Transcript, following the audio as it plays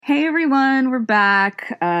everyone. We're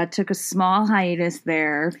back. Took a small hiatus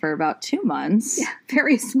there for about 2 months. Yeah,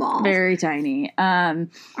 very small. Very tiny.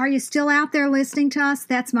 Are you still out there listening to us?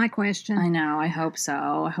 That's my question. I know. I hope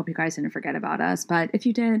so. I hope you guys didn't forget about us. But if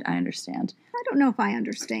you did, I understand. I don't know if I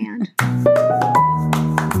understand.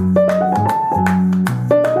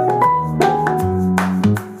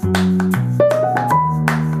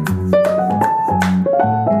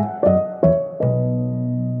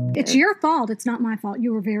 It's your fault. It's not my fault.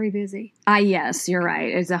 You were very busy. Yes, you're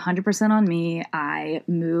right. It's 100% on me. I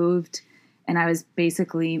moved, and I was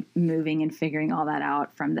basically moving and figuring all that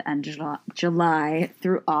out from the end of July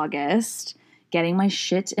through August, getting my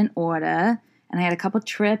shit in order, and I had a couple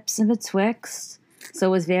trips in betwixt, so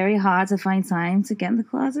it was very hard to find time to get in the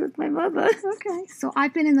closet with my mother. Okay, so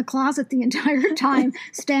I've been in the closet the entire time,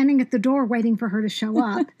 standing at the door waiting for her to show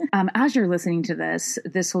up. As you're listening to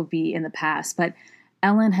this will be in the past, but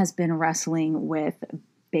Ellen has been wrestling with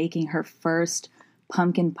baking her first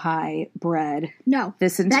pumpkin pie bread. No.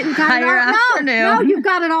 This entire afternoon. No, you've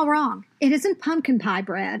got it all wrong. It isn't pumpkin pie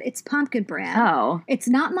bread. It's pumpkin bread. Oh. It's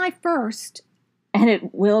not my first. And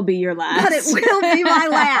it will be your last. But it will be my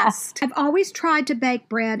last. I've always tried to bake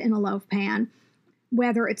bread in a loaf pan,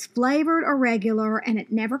 whether it's flavored or regular, and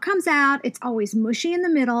it never comes out. It's always mushy in the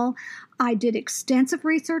middle. I did extensive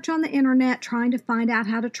research on the internet trying to find out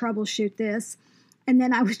how to troubleshoot this. And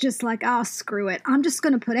then I was just like, oh, screw it. I'm just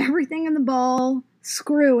going to put everything in the bowl.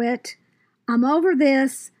 Screw it. I'm over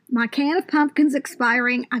this. My can of pumpkin's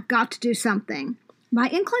expiring. I've got to do something. My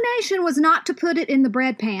inclination was not to put it in the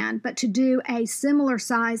bread pan, but to do a similar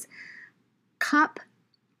size cup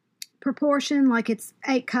proportion, like it's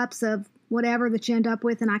 8 cups of whatever that you end up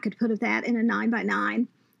with, and I could put that in a 9x9.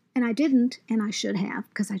 And I didn't, and I should have,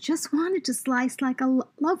 because I just wanted to slice like a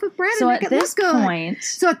loaf of bread and make it look good.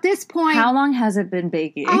 So at this point... How long has it been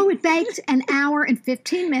baking? Oh, it baked an hour and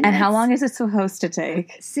 15 minutes. And how long is it supposed to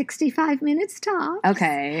take? 65 minutes tops.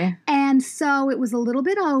 Okay. And so it was a little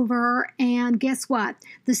bit over, and guess what?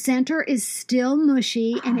 The center is still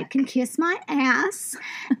mushy, and it can kiss my ass.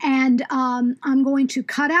 And I'm going to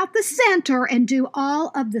cut out the center and do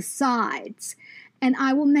all of the sides. And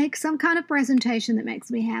I will make some kind of presentation that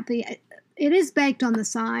makes me happy. It is baked on the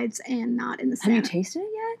sides and not in the center. Have you tasted it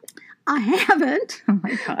yet? I haven't. Oh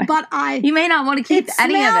my God. But You may not want to keep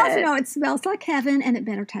any of it. No, it smells like heaven, and it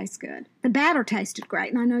better taste good. The batter tasted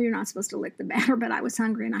great. And I know you're not supposed to lick the batter, but I was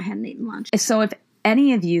hungry and I hadn't eaten lunch. So if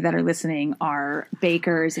any of you that are listening are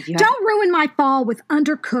bakers, if you have... Don't ruin my fall with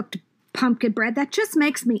undercooked pumpkin bread. That just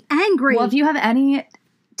makes me angry. Well, if you have any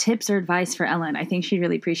tips or advice for Ellen, I think she'd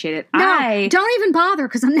really appreciate it. No, don't even bother,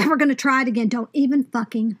 because I'm never going to try it again. Don't even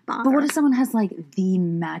fucking bother. But what if someone has like the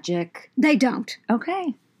magic? They don't.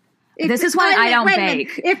 Okay. This is why I don't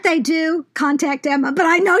bake. If they do, contact Emma, but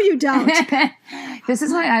I know you don't. This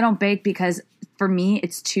is why I don't bake, because for me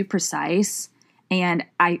it's too precise, and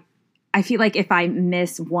I feel like if I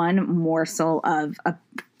miss one morsel of a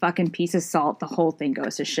fucking piece of salt, the whole thing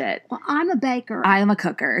goes to shit. Well, I'm a baker. I am a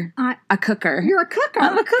cooker. A cooker. You're a cooker.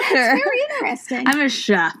 I'm a cooker. That's very interesting. I'm a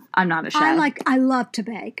chef. I'm not a chef. I love to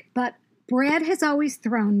bake, but bread has always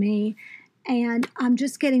thrown me, and I'm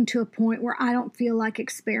just getting to a point where I don't feel like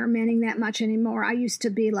experimenting that much anymore. I used to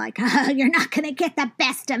be like, you're not going to get the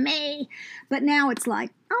best of me. But now it's like,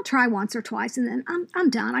 I'll try once or twice, and then I'm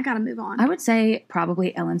done. I got to move on. I would say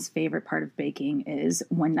probably Ellen's favorite part of baking is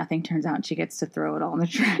when nothing turns out and she gets to throw it all in the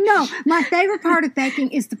trash. No, my favorite part of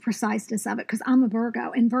baking is the preciseness of it, because I'm a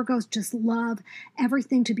Virgo, and Virgos just love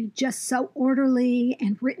everything to be just so orderly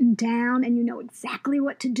and written down, and you know exactly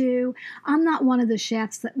what to do. I'm not one of the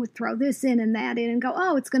chefs that would throw this in and that in and go,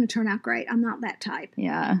 oh, it's going to turn out great. I'm not that type.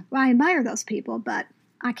 Yeah. Well, I admire those people, but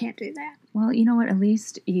I can't do that. Well, you know what? At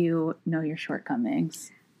least you know your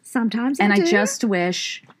shortcomings. Sometimes I do. just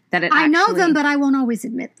wish that I know them, but I won't always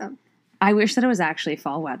admit them. I wish that it was actually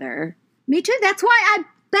fall weather. Me too. That's why I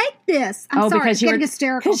baked this. I'm sorry, because it's getting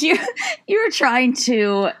hysterical. Because you were trying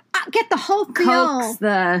to get the whole feel. Coax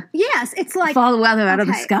the yes, it's like fall weather out of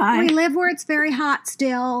the sky. We live where it's very hot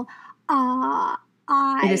still.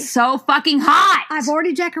 It is so fucking hot. I've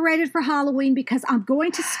already decorated for Halloween because I'm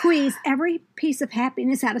going to squeeze every piece of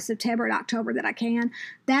happiness out of September and October that I can.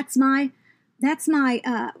 That's my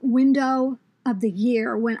window of the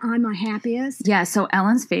year when I'm my happiest. Yeah, so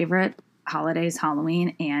Ellen's favorite holiday is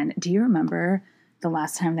Halloween. And do you remember the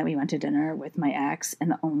last time that we went to dinner with my ex,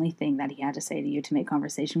 and the only thing that he had to say to you to make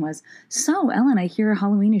conversation was, so Ellen, I hear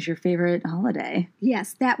Halloween is your favorite holiday.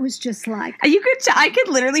 Yes, that was just like... I could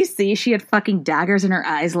literally see she had fucking daggers in her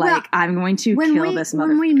eyes, like, I'm going to kill this motherfucker.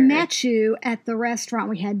 When we met you at the restaurant,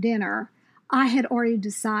 we had dinner, I had already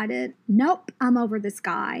decided, nope, I'm over this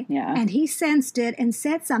guy. Yeah. And he sensed it and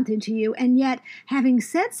said something to you. And yet, having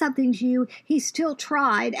said something to you, he still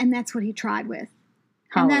tried. And that's what he tried with.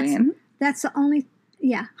 Halloween. And that's the only,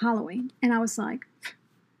 Halloween. And I was like,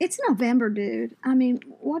 it's November, dude. I mean,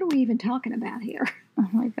 what are we even talking about here? Oh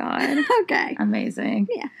my God. Okay. Amazing.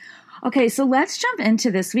 Yeah. Okay, so let's jump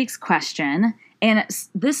into this week's question. And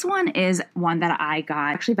this one is one that I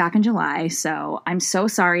got actually back in July. So I'm so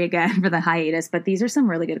sorry again for the hiatus, but these are some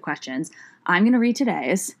really good questions. I'm going to read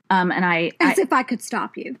today's. As if I could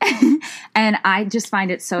stop you. And I just find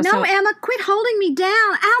it so. No, Emma, quit holding me down.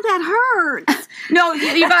 Ow, that hurts. No,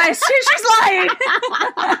 you guys, she's lying.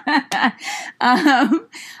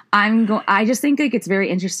 I just think like it's very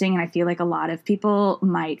interesting, and I feel like a lot of people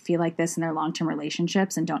might feel like this in their long-term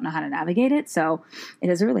relationships and don't know how to navigate it. So it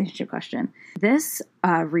is a relationship question. This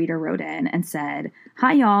reader wrote in and said,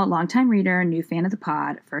 "Hi y'all, longtime reader, new fan of the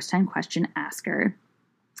pod, first-time question asker.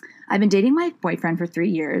 I've been dating my boyfriend for 3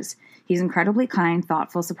 years. He's incredibly kind,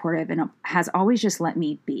 thoughtful, supportive, and has always just let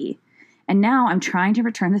me be. And now I'm trying to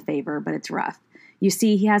return the favor, but it's rough. You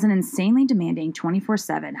see, he has an insanely demanding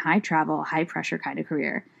 24/7, high-travel, high-pressure kind of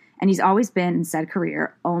career. And he's always been in said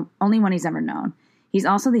career, only one he's ever known. He's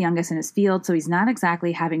also the youngest in his field, so he's not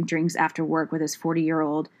exactly having drinks after work with his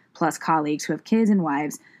 40-year-old plus colleagues who have kids and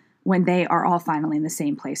wives when they are all finally in the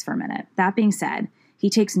same place for a minute. That being said, he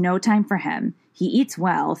takes no time for him. He eats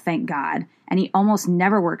well, thank God, and he almost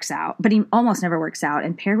never works out,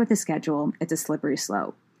 and paired with his schedule, it's a slippery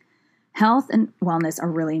slope. Health and wellness are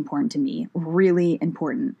really important to me, really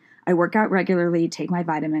important. I work out regularly, take my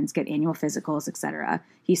vitamins, get annual physicals, etc.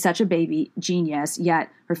 He's such a baby genius, yet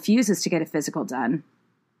refuses to get a physical done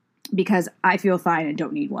because I feel fine and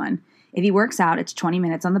don't need one. If he works out, it's 20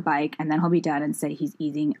 minutes on the bike, and then he'll be done and say he's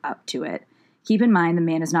easing up to it. Keep in mind, the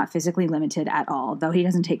man is not physically limited at all. Though he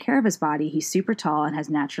doesn't take care of his body, he's super tall and has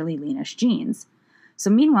naturally leanish genes.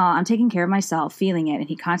 So meanwhile, I'm taking care of myself, feeling it, and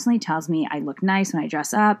he constantly tells me I look nice when I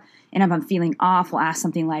dress up, and if I'm feeling off, we'll ask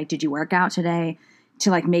something like, did you work out today?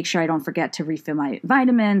 To like make sure I don't forget to refill my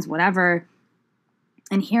vitamins, whatever.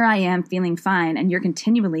 And here I am feeling fine, and you're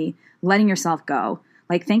continually letting yourself go.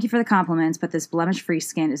 Like, thank you for the compliments, but this blemish-free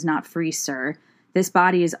skin is not free, sir. This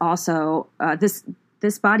body is also,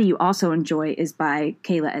 this body you also enjoy is by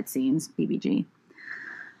Kayla, it seems, BBG.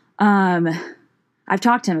 I've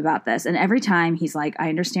talked to him about this, and every time he's like, I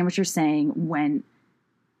understand what you're saying.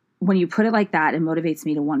 When you put it like that, it motivates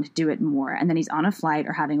me to want to do it more. And then he's on a flight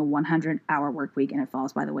or having a 100-hour work week, and it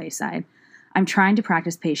falls by the wayside. I'm trying to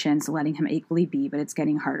practice patience, letting him equally be, but it's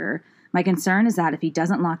getting harder. My concern is that if he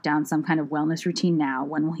doesn't lock down some kind of wellness routine now,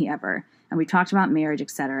 when will he ever? And we've talked about marriage,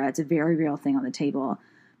 etc. It's a very real thing on the table.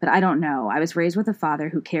 But I don't know. I was raised with a father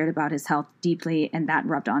who cared about his health deeply, and that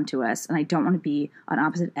rubbed onto us. And I don't want to be on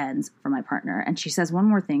opposite ends for my partner. And she says one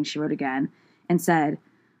more thing. She wrote again and said,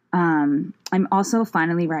 I'm also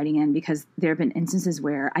finally writing in because there have been instances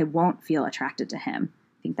where I won't feel attracted to him.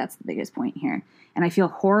 I think that's the biggest point here. And I feel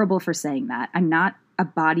horrible for saying that. I'm not a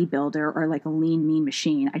bodybuilder or like a lean, mean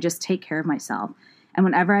machine. I just take care of myself. And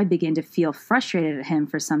whenever I begin to feel frustrated at him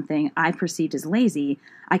for something I perceived as lazy,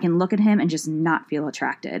 I can look at him and just not feel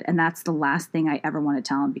attracted. And that's the last thing I ever want to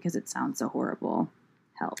tell him because it sounds so horrible.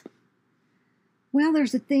 Help. Well,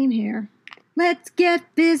 there's a theme here. Let's get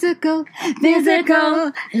physical,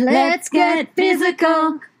 physical. Let's get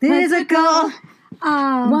physical, physical.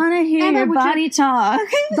 Want to hear your body talk.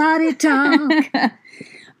 Body talk.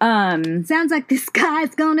 Sounds like this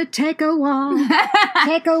guy's gonna take a walk.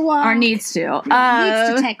 Take a walk. Or needs to. Needs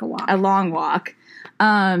to take a walk. A long walk.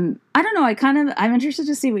 I don't know. I'm interested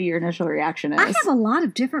to see what your initial reaction is. I have a lot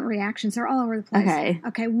of different reactions. They're all over the place.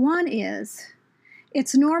 Okay. One is,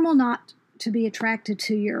 it's normal not to be attracted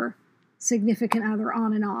to your significant other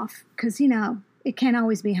on and off. Because, it can't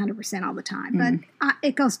always be 100% all the time. But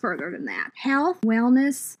it goes further than that. Health,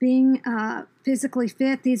 wellness, being physically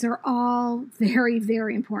fit, these are all very,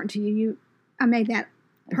 very important to you. I made that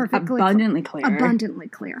perfectly abundantly clear. Abundantly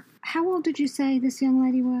clear. How old did you say this young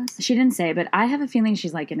lady was? She didn't say, but I have a feeling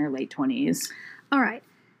she's like in her late 20s. All right.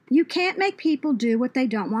 You can't make people do what they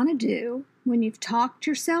don't want to do. When you've talked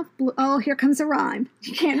yourself blue. Oh, here comes a rhyme.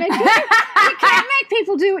 You can't make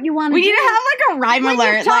people do what you want to do. We need to have like a rhyme alert.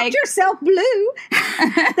 When you've talked yourself blue.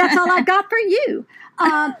 That's all I've got for you.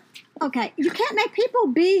 Okay, you can't make people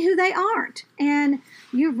be who they aren't. And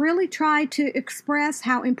you've really tried to express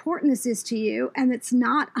how important this is to you, and it's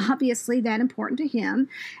not obviously that important to him.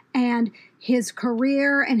 And his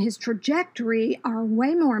career and his trajectory are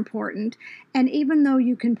way more important. And even though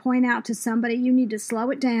you can point out to somebody, you need to slow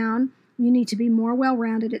it down, you need to be more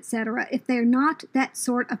well-rounded, etc. If they're not that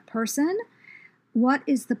sort of person, what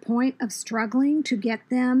is the point of struggling to get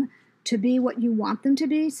them to be what you want them to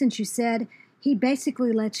be, since you said he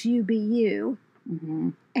basically lets you be you. Mm-hmm.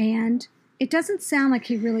 And it doesn't sound like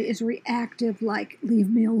he really is reactive, like, leave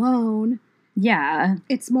me alone. Yeah.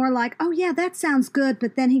 It's more like, oh, yeah, that sounds good,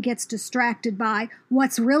 but then he gets distracted by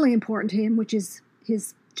what's really important to him, which is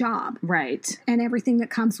his job. Right. And everything that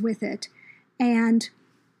comes with it. And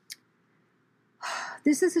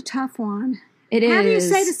this is a tough one. It is. How do you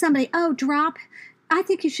say to somebody, oh, drop, I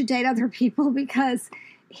think you should date other people because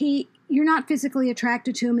you're not physically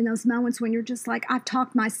attracted to him in those moments when you're just like, I've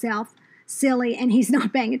talked myself silly and he's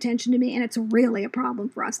not paying attention to me, and it's really a problem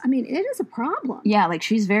for us. I mean, it is a problem. Yeah, like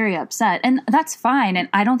she's very upset, and that's fine. And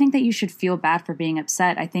I don't think that you should feel bad for being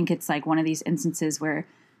upset. I think it's like one of these instances where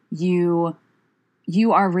you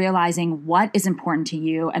are realizing what is important to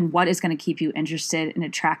you and what is going to keep you interested and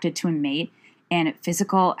attracted to a mate, and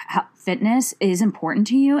physical fitness is important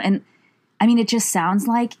to you. And I mean, it just sounds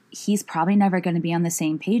like he's probably never going to be on the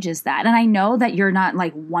same page as that. And I know that you're not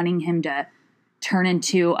like wanting him to turn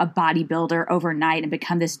into a bodybuilder overnight and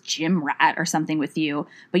become this gym rat or something with you,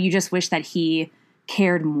 but you just wish that he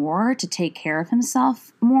cared more to take care of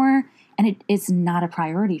himself more. And it's not a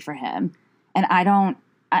priority for him. And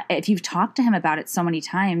if you've talked to him about it so many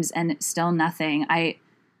times and still nothing, I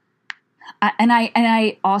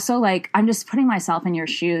also, like, I'm just putting myself in your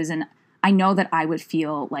shoes, and I know that I would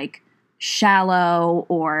feel like shallow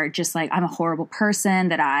or just like I'm a horrible person,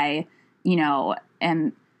 that I,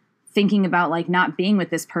 am thinking about like not being with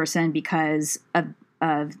this person because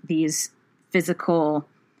of these physical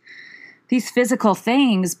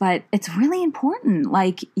things. But it's really important.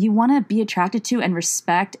 Like, you want to be attracted to and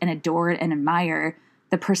respect and adore and admire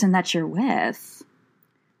the person that you're with.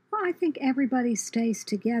 Well, I think everybody stays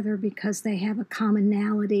together because they have a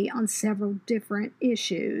commonality on several different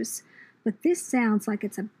issues. But this sounds like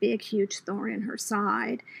it's a big, huge thorn in her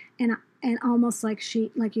side. And almost like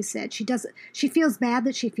like you said, she feels bad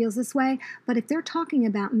that she feels this way. But if they're talking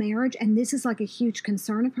about marriage and this is like a huge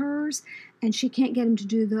concern of hers, and she can't get him to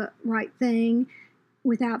do the right thing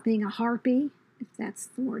without being a harpy, if that's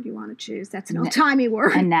the word you want to choose, that's an old-timey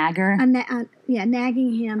word. A nagger.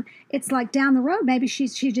 Nagging him. It's like down the road, maybe she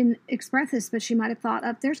didn't express this, but she might have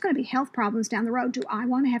thought, there's going to be health problems down the road. Do I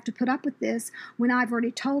want to have to put up with this when I've already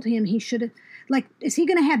told him he should have, like, is he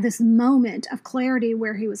going to have this moment of clarity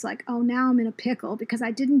where he was like, oh, now I'm in a pickle because I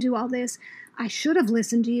didn't do all this. I should have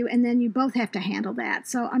listened to you, and then you both have to handle that.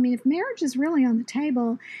 So, I mean, if marriage is really on the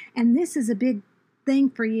table and this is a big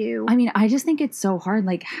thing for you. I mean, I just think it's so hard.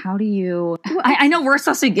 Like, how do you, I know we're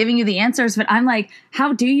supposed to be giving you the answers, but I'm like,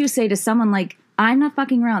 how do you say to someone like, I'm not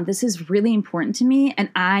fucking around. This is really important to me,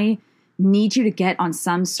 and I need you to get on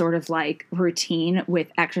some sort of like routine with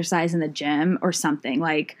exercise in the gym or something.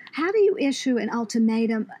 Like, how do you issue an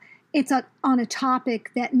ultimatum? It's on a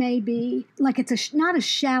topic that may be like, it's not a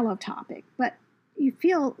shallow topic, but you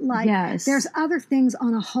feel like there's other things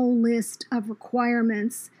on a whole list of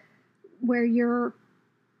requirements where you're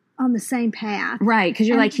on the same path. Right, because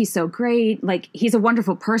you're like, he's so great. Like, he's a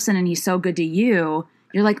wonderful person and he's so good to you.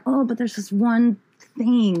 You're like, oh, but there's this one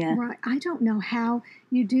thing. Right. I don't know how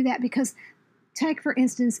you do that, because take, for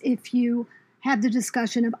instance, if you have the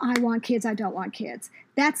discussion of I want kids, I don't want kids.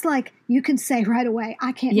 That's like, you can say right away,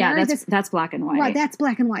 I can't marry this. That's black and white. Right, that's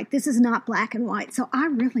black and white. This is not black and white. So I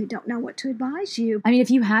really don't know what to advise you. I mean,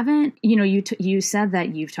 if you haven't, you said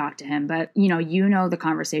that you've talked to him, but you know the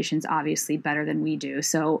conversations obviously better than we do.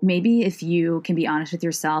 So maybe if you can be honest with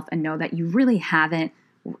yourself and know that you really haven't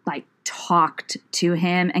like talked to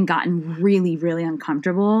him and gotten really, really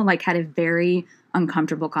uncomfortable, like had a very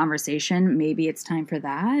uncomfortable conversation, maybe it's time for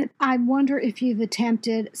that. I wonder if you've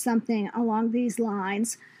attempted something along these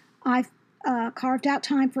lines. I've carved out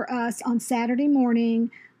time for us on Saturday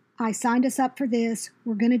morning. I signed us up for this.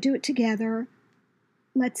 We're going to do it together.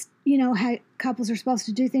 Let's, how couples are supposed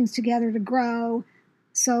to do things together to grow.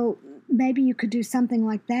 So maybe you could do something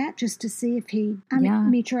like that just to see if he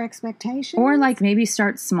meet your expectations. Or like maybe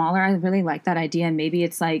start smaller. I really like that idea. And maybe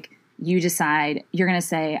it's like, you decide you're going to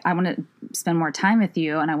say, I want to spend more time with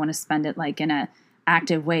you and I want to spend it like in a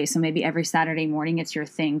active way. So maybe every Saturday morning it's your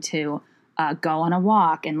thing to go on a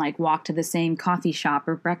walk and like walk to the same coffee shop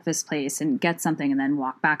or breakfast place and get something and then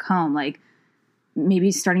walk back home. Like maybe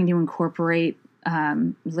starting to incorporate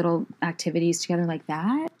little activities together like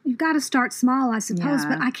that. You've got to start small, I suppose,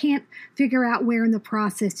 but I can't figure out where in the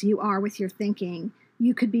process you are with your thinking.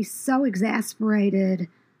 You could be so exasperated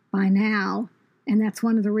by now. And that's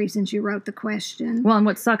one of the reasons you wrote the question. Well, and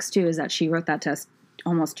what sucks, too, is that she wrote that test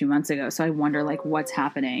almost 2 months ago. So I wonder, like, what's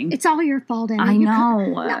happening. It's all your fault, Anna. I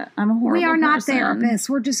know. I'm a horrible We are not person. therapists.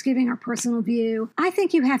 We're just giving our personal view. I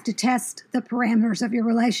think you have to test the parameters of your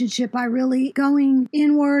relationship by really going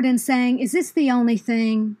inward and saying, is this the only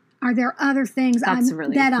thing? Are there other things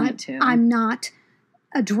I'm not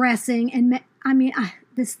addressing? And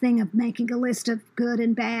this thing of making a list of good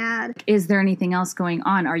and bad. Is there anything else going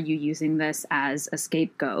on? Are you using this as a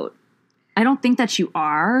scapegoat? I don't think that you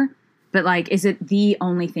are, but like, is it the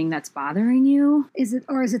only thing that's bothering you? Is it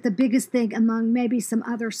the biggest thing among maybe some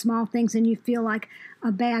other small things, and you feel like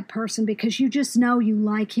a bad person because you just know you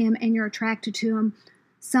like him and you're attracted to him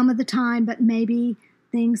some of the time, but maybe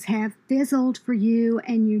things have fizzled for you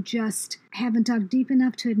and you just haven't dug deep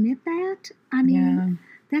enough to admit that? I mean,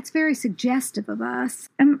 that's very suggestive of us.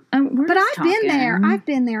 But I've been there. I've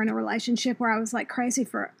been there in a relationship where I was like crazy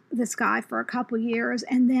for this guy for a couple years,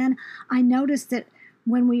 and then I noticed that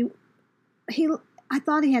when I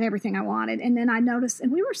thought he had everything I wanted, and then I noticed,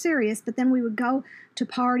 and we were serious, but then we would go to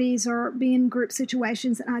parties or be in group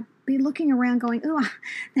situations, and I'd be looking around going, "Oh,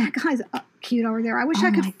 that guy's cute over there. I wish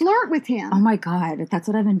I could flirt with him." Oh my God, that's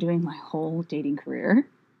what I've been doing my whole dating career.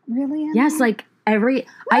 Really? Emma? Yes, like I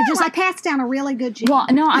passed down a really good gene. Well,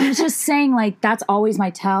 no, I'm just saying, like, that's always my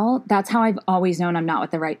tell. That's how I've always known I'm not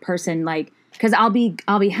with the right person. Like, because I'll be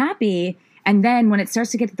happy, and then when it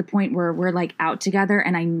starts to get to the point where we're like out together,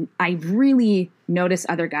 and I really notice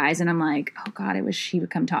other guys, and I'm like, oh God, I wish he would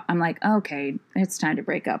come talk. I'm like, oh, okay, it's time to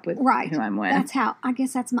break up with who I'm with. That's how. I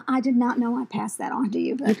guess I did not know I passed that on to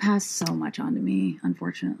you. But you passed so much on to me,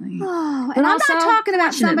 unfortunately. Oh, and I'm not talking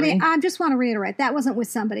about somebody. I just want to reiterate that wasn't with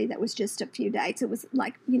somebody that was just a few dates. It was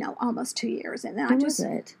like almost 2 years, and then Who was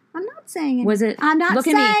it? I'm not saying anything. Was it? I'm not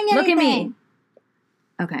saying anything. Look at me.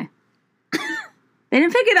 Okay. They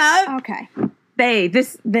didn't pick it up. Okay.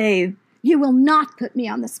 They. You will not put me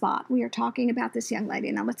on the spot. We are talking about this young lady.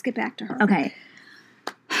 Now let's get back to her. Okay.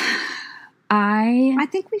 I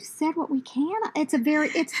think we've said what we can. Ellen said the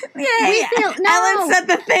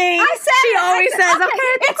thing. She always says,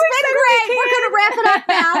 okay, it's been great. We're going to wrap it up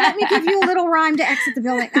now. Let me give you a little rhyme to exit the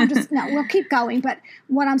building. We'll keep going. But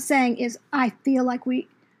what I'm saying is I feel like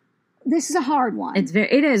this is a hard one. It's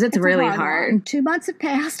really hard. 2 months have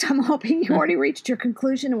passed. I'm hoping you already reached your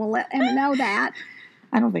conclusion, and we'll let Emma know that.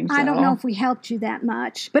 I don't think so. I don't know if we helped you that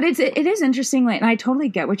much. But it is interesting, and I totally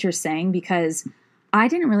get what you're saying, because I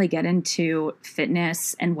didn't really get into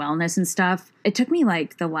fitness and wellness and stuff. It took me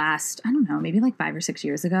like the last, I don't know, maybe like 5 or 6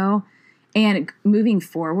 years ago. And moving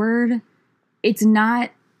forward, it's not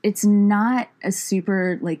a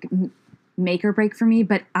super like make or break for me,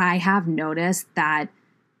 but I have noticed that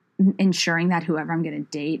ensuring that whoever I'm going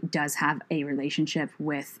to date does have a relationship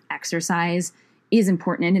with exercise is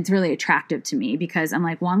important, and it's really attractive to me, because I'm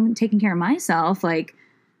like, well, I'm taking care of myself. Like,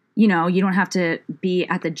 you don't have to be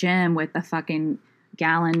at the gym with a fucking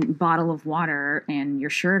gallon bottle of water and your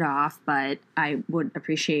shirt off, but I would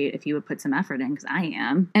appreciate if you would put some effort in, because I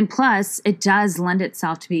am. And plus, it does lend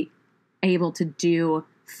itself to be able to do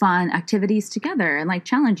fun activities together and like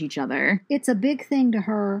challenge each other. It's a big thing to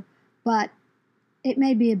her, but it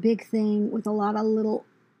may be a big thing with a lot of little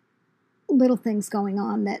things going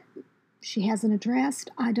on that she hasn't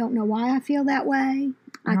addressed. I don't know why I feel that way.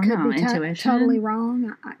 I could be totally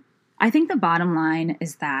wrong. I think the bottom line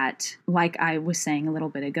is that, like I was saying a little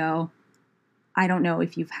bit ago, I don't know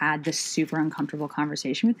if you've had this super uncomfortable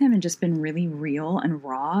conversation with him and just been really real and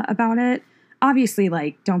raw about it. Obviously,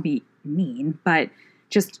 like, don't be mean, but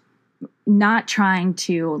just not trying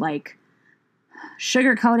to, like,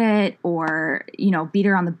 sugarcoat it or, beat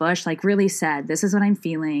her on the bush. Like, really said, this is what I'm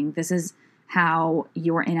feeling. This is how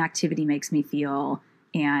your inactivity makes me feel,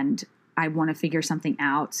 and I want to figure something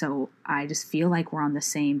out. So I just feel like we're on the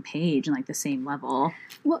same page and like the same level.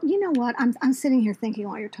 Well, you know what? I'm sitting here thinking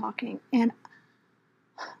while you're talking, and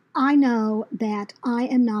I know that I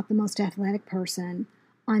am not the most athletic person.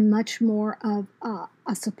 I'm much more of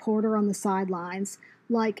a supporter on the sidelines.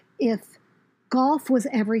 Like, if golf was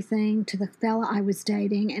everything to the fella I was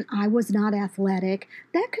dating and I was not athletic,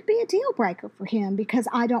 that could be a deal breaker for him, because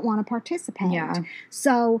I don't want to participate. Yeah.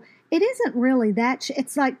 So it isn't really that.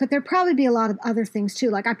 It's like, but there'd probably be a lot of other things too.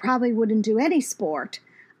 Like, I probably wouldn't do any sport.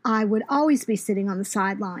 I would always be sitting on the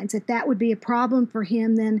sidelines. If that would be a problem for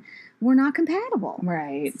him, then we're not compatible.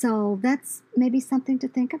 Right. So that's maybe something to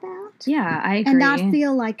think about. Yeah, I agree. And not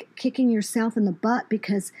feel like kicking yourself in the butt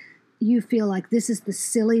because you feel like this is the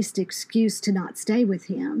silliest excuse to not stay with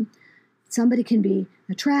him. Somebody can be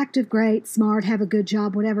attractive, great, smart, have a good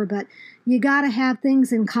job, whatever, but you got to have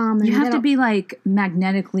things in common. You have to be like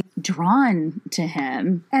magnetically drawn to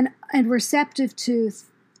him. And receptive to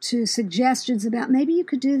to suggestions about maybe you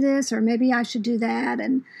could do this or maybe I should do that,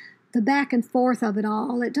 and the back and forth of it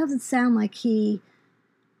all, it doesn't sound like he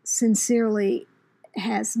sincerely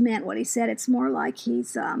has meant what he said. It's more like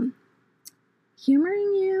he's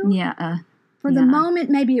humoring you. Yeah. For the moment,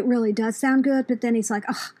 maybe it really does sound good, but then he's like,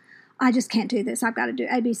 oh, I just can't do this. I've got to do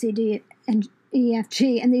A, B, C, D, and E, F,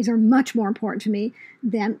 G, and these are much more important to me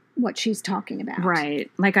than what she's talking about. Right.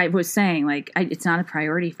 Like I was saying, it's not a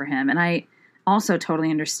priority for him. And I also totally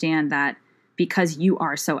understand that because you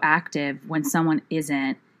are so active, when someone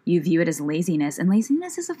isn't, you view it as laziness, and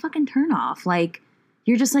laziness is a fucking turnoff. Like,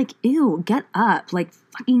 you're just like, ew, get up. Like,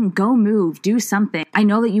 fucking go move, do something. I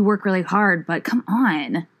know that you work really hard, but come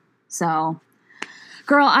on. So,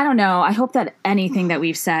 girl, I don't know. I hope that anything that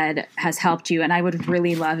we've said has helped you, and I would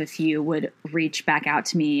really love if you would reach back out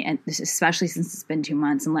to me, and especially since it's been 2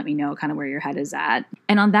 months, and let me know kind of where your head is at.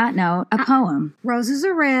 And on that note, a poem. Roses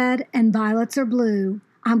are red and violets are blue.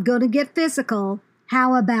 I'm going to get physical.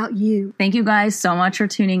 How about you? Thank you guys so much for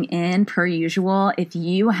tuning in. Per usual, if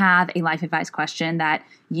you have a life advice question that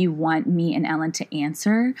you want me and Ellen to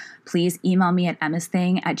answer, please email me at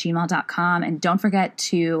emmasthing@gmail.com. And don't forget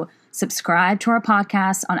to subscribe to our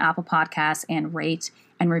podcast on Apple Podcasts and rate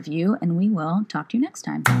and review. And we will talk to you next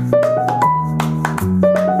time.